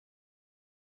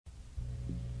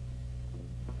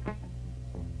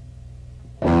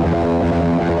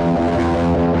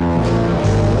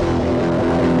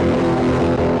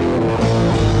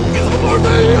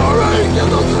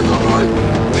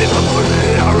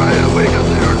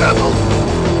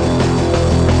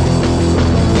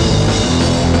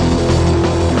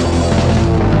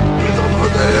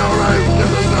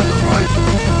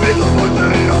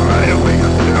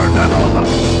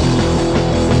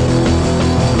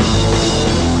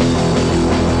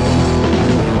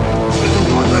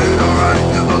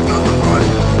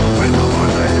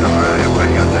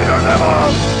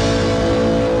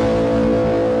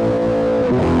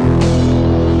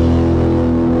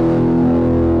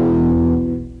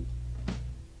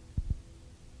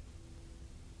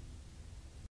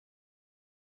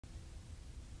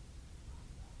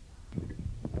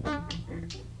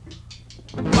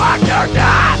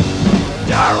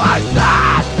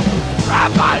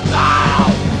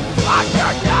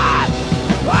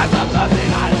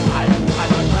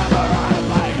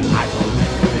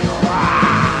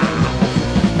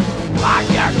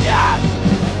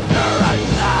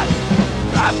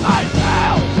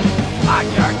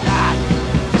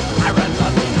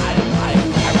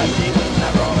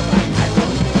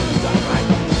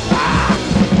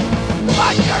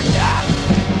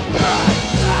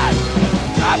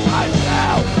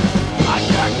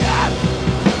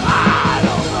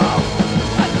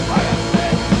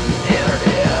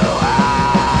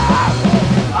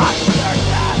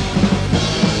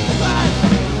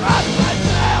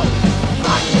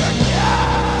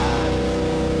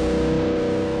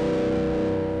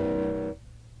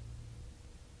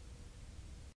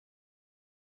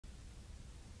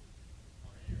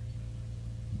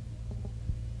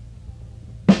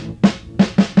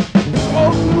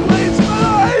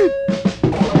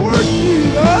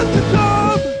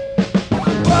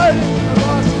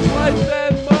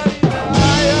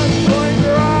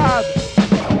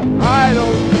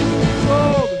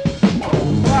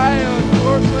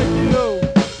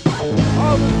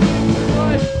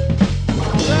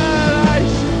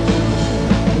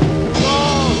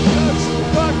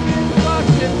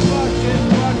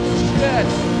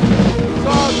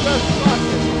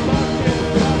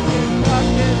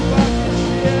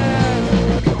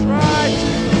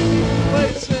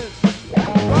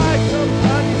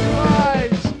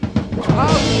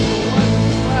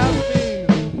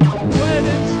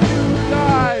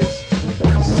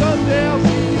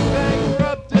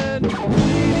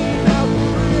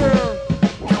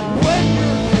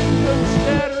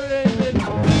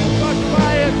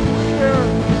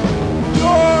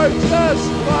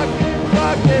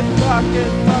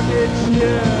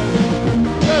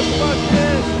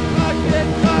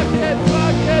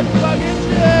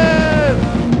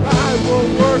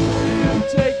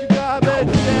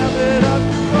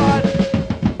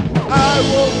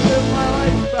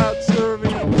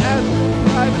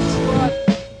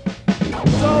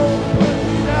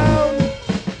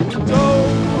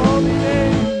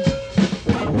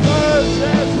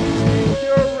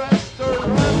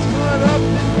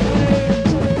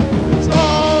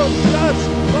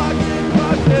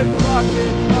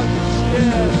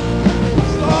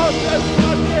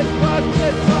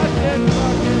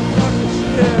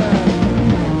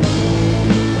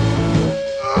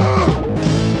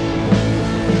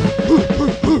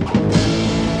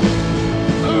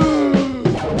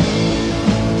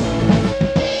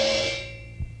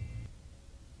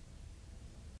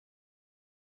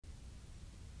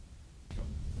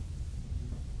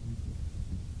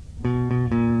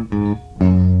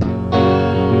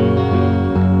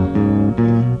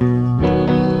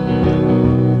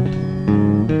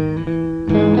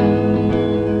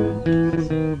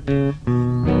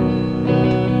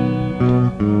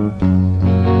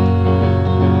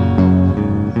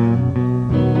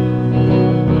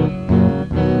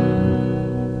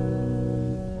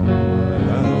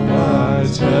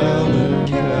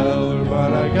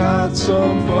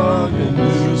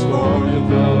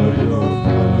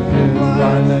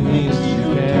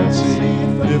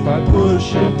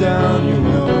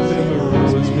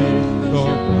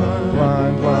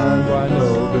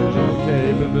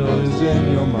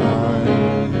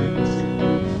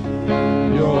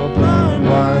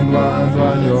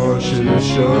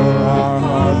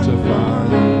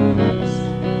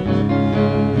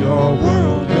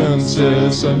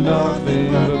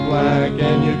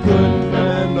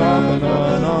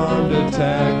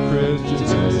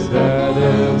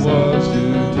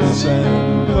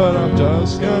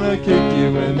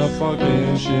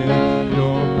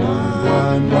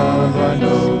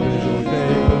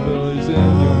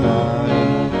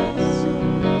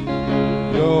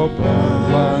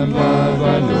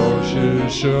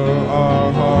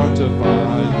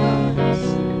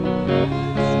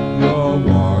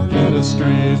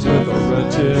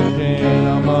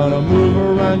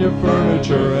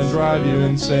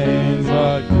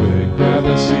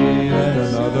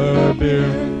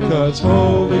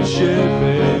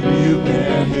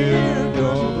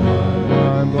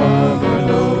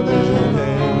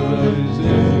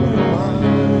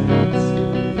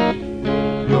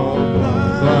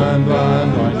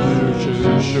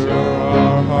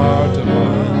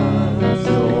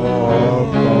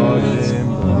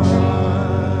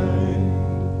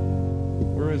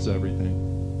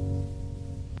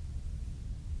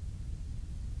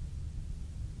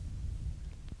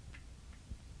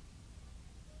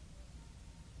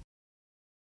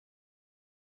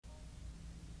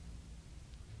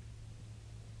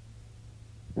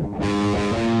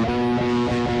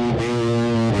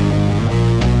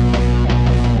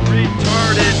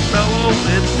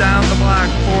Down the block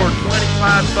for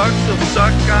 25 bucks. He'll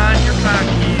suck on your cock.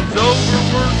 He's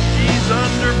overworked, he's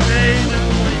underpaid, and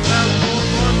 20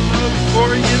 more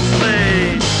before he gets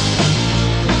laid.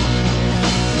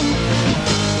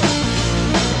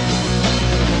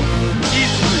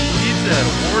 He's at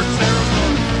award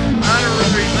ceremony,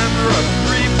 honorary member of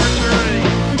three fraternity,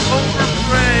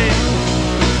 overpraised.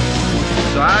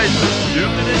 His eyes are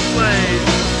stupid and glazed,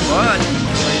 but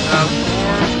 20,000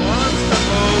 more wants to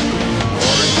hope.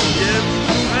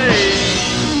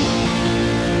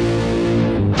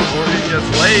 Before he gets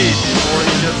laid, before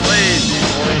he gets laid,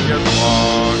 before he gets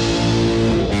logged.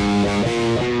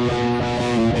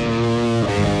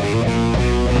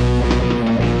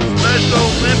 Special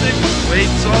Olympics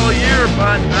waits all year,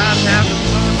 but not having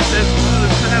fun this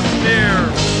mother's half fair.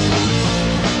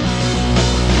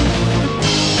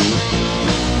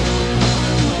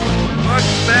 Fuck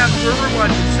fast river,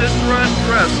 watch officer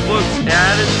undressed looks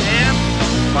at his hand,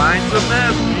 finds a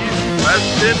mess. He's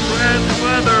dressed in red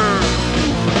leather.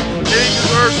 Things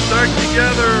are stuck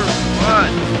together,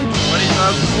 but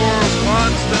 20,004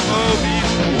 wants to know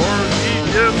before he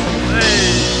gets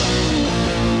laid.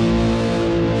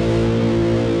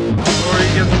 Before he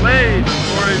gets laid,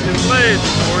 before he gets laid,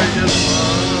 before he gets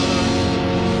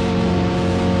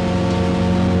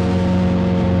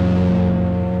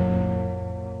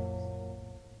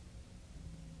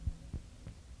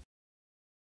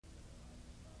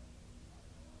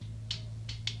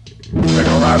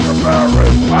Cigarettes and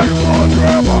berries, I want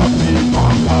grandma, feed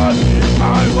my body, I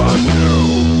love you.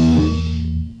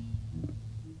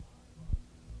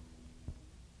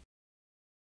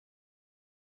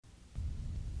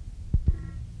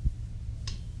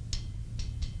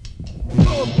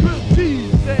 Love grilled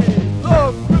cheese, eh?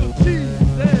 Love grilled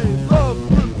cheese, eh? Love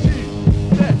grilled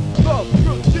cheese, eh? Love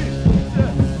grilled cheese,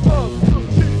 eh? Love grilled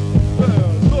cheese,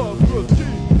 eh? Love grilled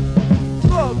cheese,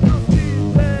 love grilled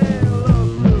cheese, eh? Love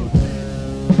grilled cheese.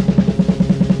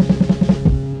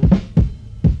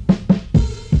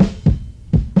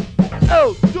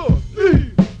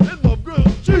 Elderly and love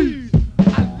grilled cheese. I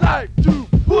like to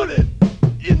put it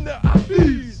in their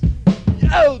eyes.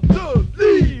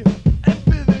 Elderly.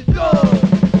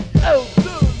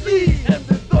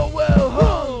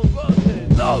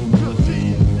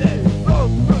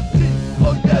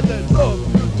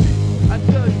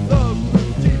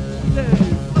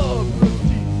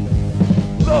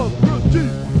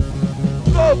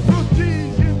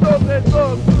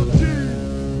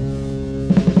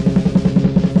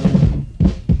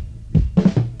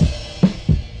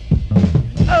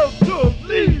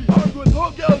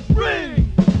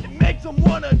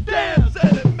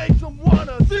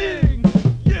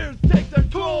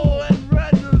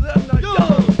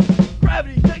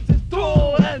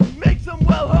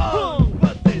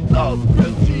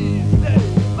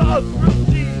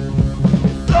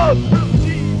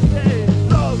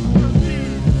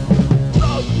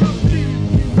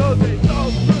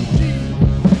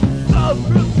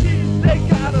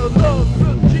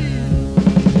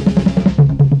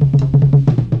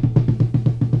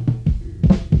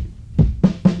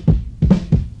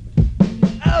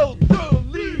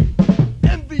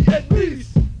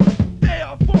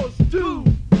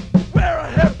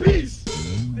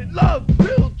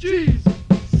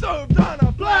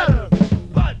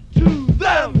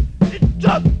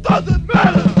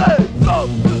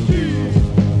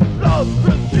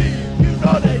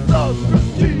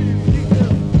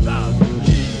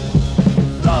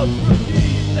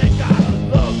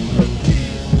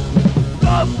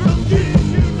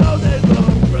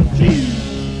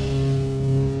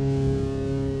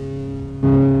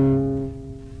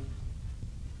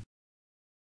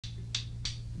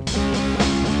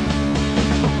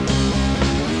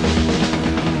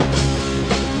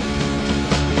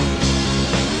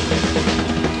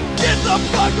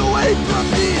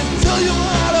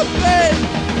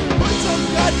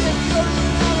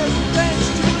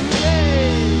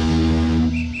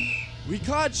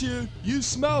 You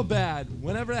smell bad.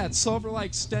 Whenever that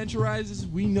sulfur-like stench arises,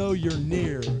 we know you're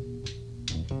near. You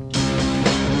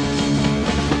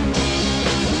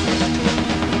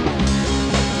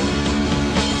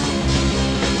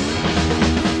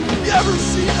ever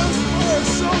seen us wear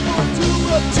soap or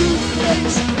tube of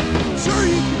toothpaste? Sure,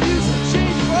 you can use a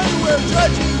change of underwear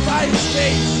judging by his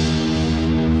face.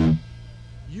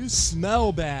 You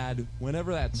smell bad.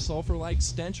 Whenever that sulfur-like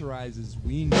stench arises,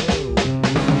 we know.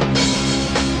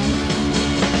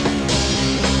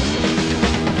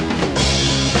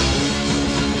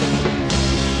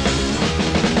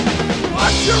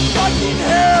 Watch your fucking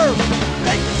hair!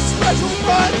 Make a special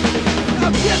run!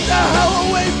 Now get the hell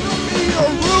away from me,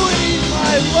 you're ruining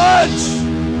my lunch!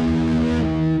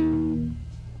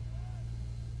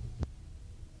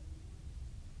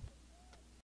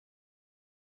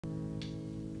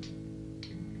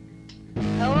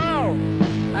 Hello!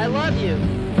 I love you.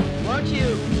 Won't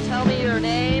you tell me your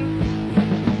name?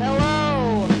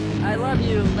 Hello! I love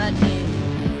you. Let me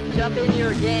jump in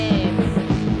your game.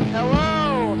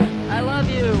 Hello! I love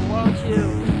you, won't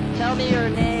you? Tell me your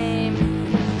name.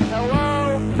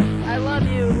 Hello? I love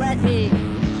you, let me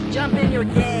jump in your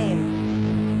game.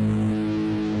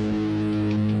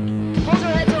 Hold your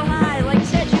head so high, like a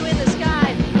statue in the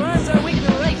sky. Your arms are weak and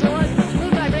your legs are long.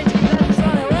 Move my brain to be better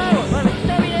strong. Hello? Let me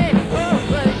tell me your name. Oh,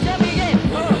 let me tell me your game.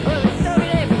 Oh, let me tell me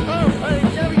your name. Oh, let me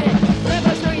tell me your name.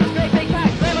 Grandma's throwing his great big cock.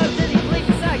 Grandma's busy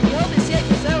blinking socks. You hold this shit,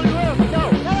 because that would work. No,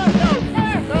 no, no,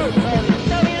 never. Oh, let me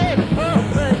tell me your name. Oh,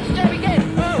 let me tell me your game.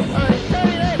 Oh, let me tell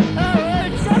me your name. Oh, let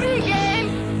me tell me your game.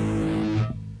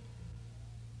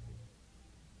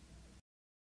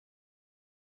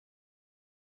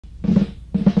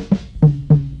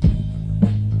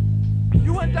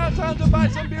 time to buy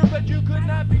some beer, but you could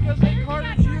not because they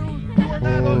carded you. You were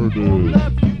not old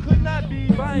enough. You could not be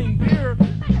buying beer.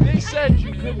 They said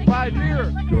you couldn't buy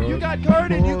beer. You got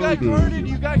carded. You got carded.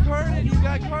 You got carded. You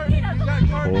got carded. You got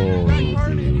carded.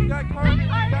 You got carded. You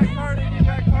got carded. You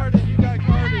got carded. You got carded. You got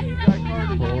carded. You got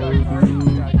carded. You got carded.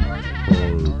 You got carded.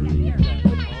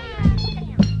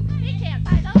 He can't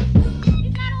buy those.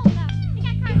 He's not old enough. He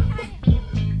got carded.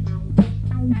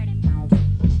 What happened?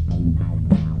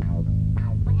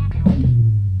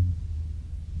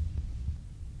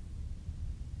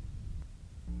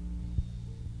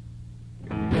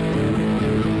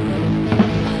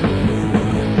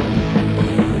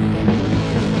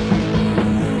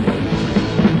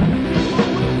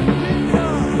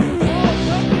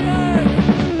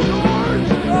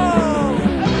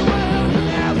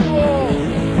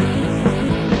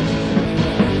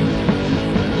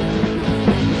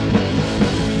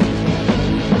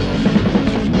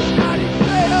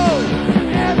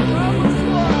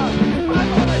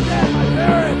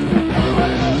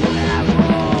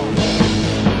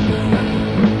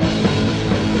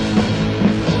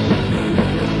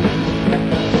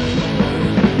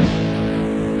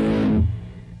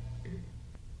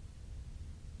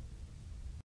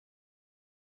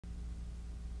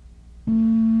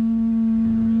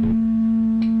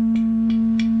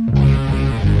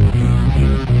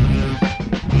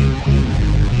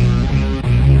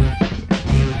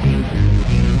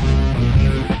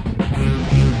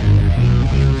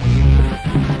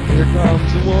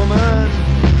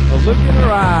 Look in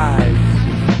her eyes,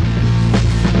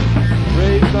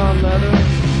 raised on leather,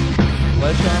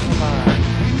 flesh on the mind.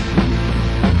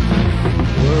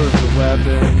 Words are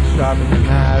weapons, sharper than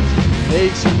knives,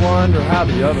 makes you wonder how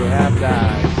the other half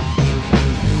dies.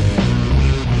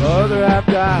 Other half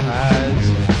dies,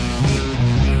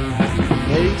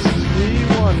 makes me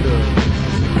wonder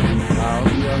how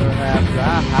the other half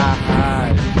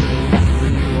dies.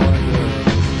 Makes me wonder.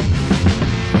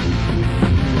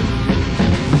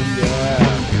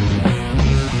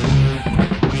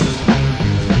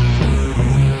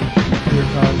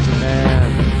 Comes a man,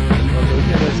 a look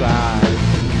in his eyes,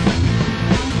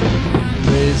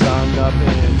 raised on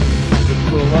nothing, but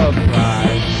full of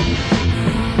pride.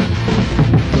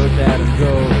 Look at him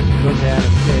go, look at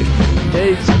him kick,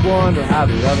 makes you wonder how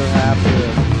the other half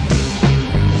lives.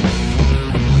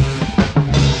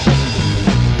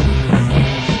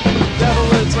 Devil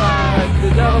inside, the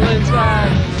devil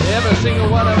inside, every single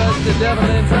one of us, the devil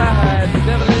inside, the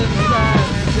devil inside,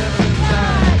 the devil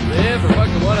inside. Every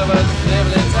fucking one of us is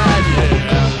devil inside,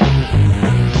 yeah.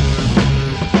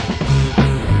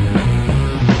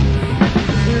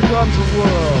 Here comes the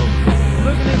world,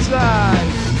 looking inside.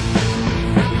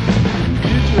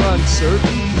 Future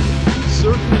uncertain,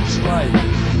 certain slight.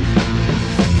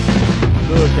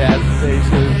 Look at the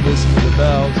faces, listen to the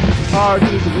bells. Hard to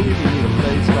believe we need a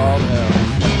place called hell.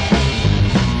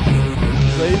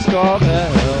 Place called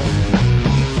hell.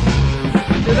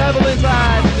 The devil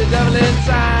inside, the devil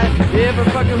inside. Every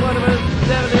fucking one of us, the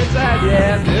devil inside,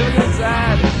 yeah, the devil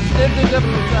inside. Every devil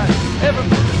inside, every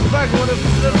fucking one of us,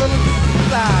 the devil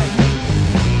inside.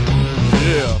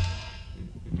 Yeah.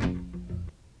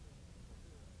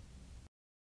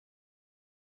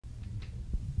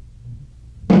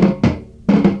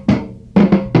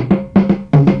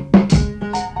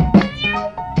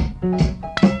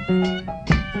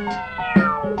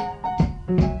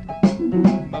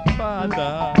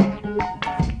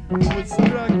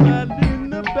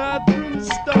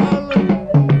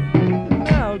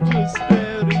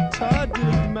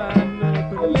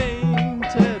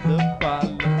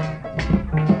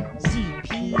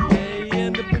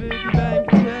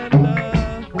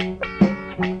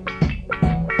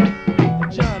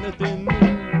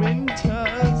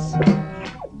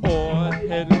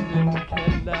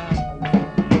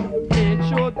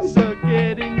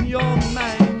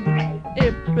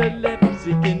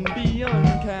 Epilepsy can be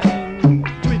unkind,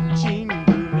 twitching,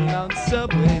 booming on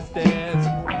subway stairs,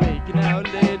 making out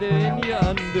later in your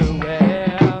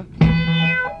underwear.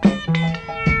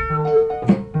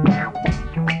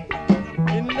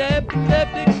 In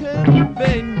epileptic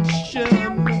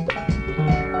convention,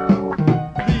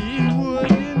 the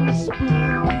wooden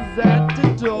spoons at the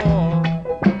door.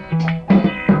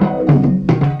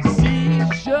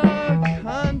 Seizure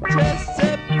contests,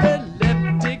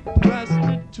 epileptic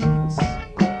prostitutes,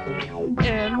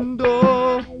 and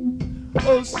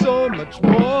oh, so much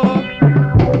more.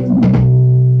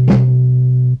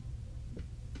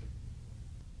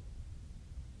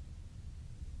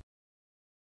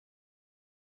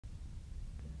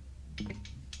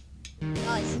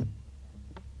 Guys,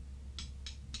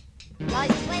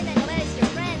 explain that nobody's your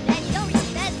friend, and you don't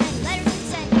receive that, then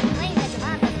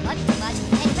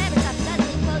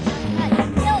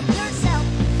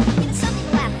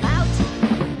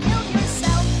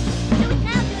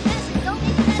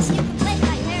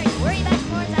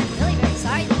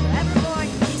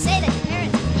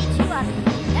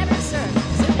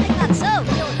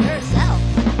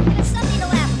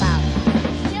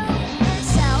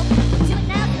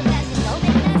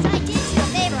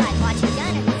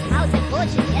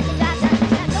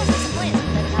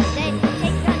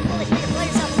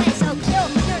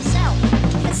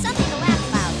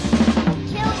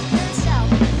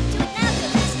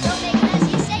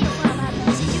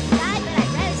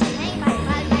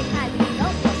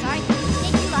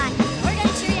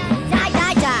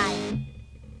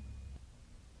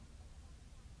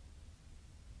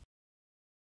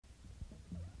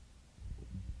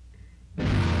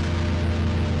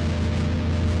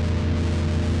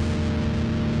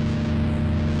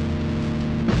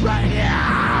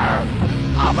here.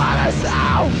 I'm by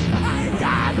myself. I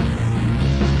got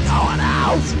no one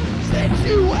else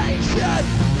situation.